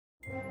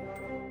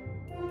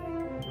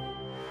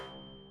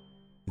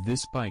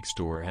This bike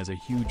store has a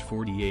huge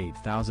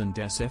 48,000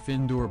 SF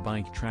indoor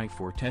bike track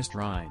for test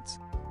rides.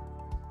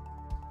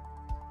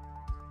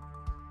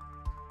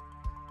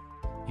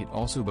 It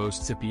also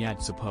boasts a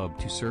piazza pub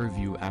to serve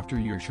you after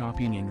your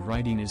shopping and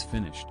riding is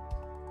finished.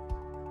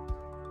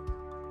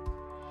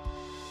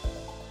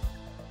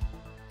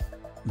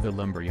 The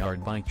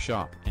Lumberyard Bike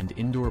Shop and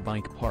Indoor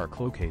Bike Park,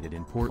 located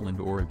in Portland,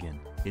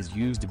 Oregon, is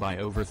used by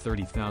over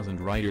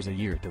 30,000 riders a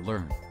year to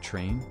learn,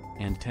 train,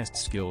 and test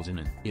skills in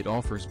it. It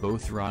offers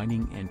both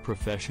riding and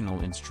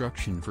professional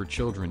instruction for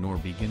children or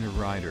beginner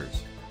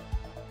riders.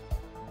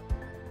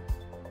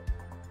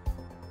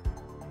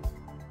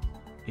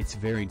 Its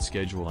varied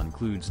schedule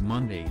includes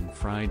Monday and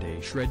Friday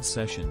shred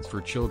sessions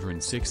for children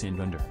 6 and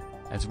under,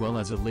 as well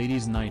as a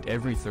ladies' night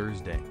every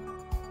Thursday.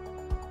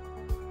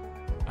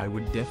 I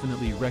would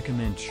definitely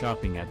recommend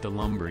shopping at the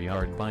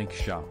Lumberyard Bike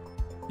Shop.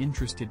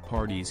 Interested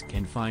parties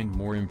can find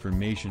more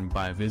information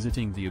by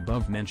visiting the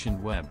above-mentioned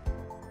web.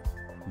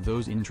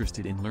 Those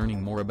interested in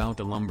learning more about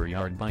the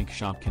Lumberyard Bike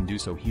Shop can do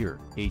so here.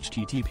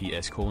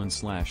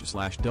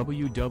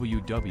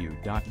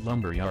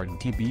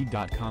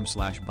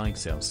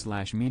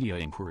 https://www.lumberyardtb.com/bikesales/media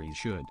inquiries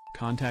should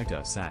contact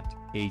us at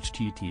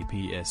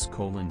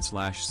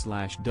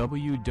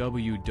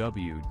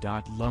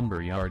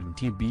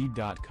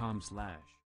https://www.lumberyardtb.com/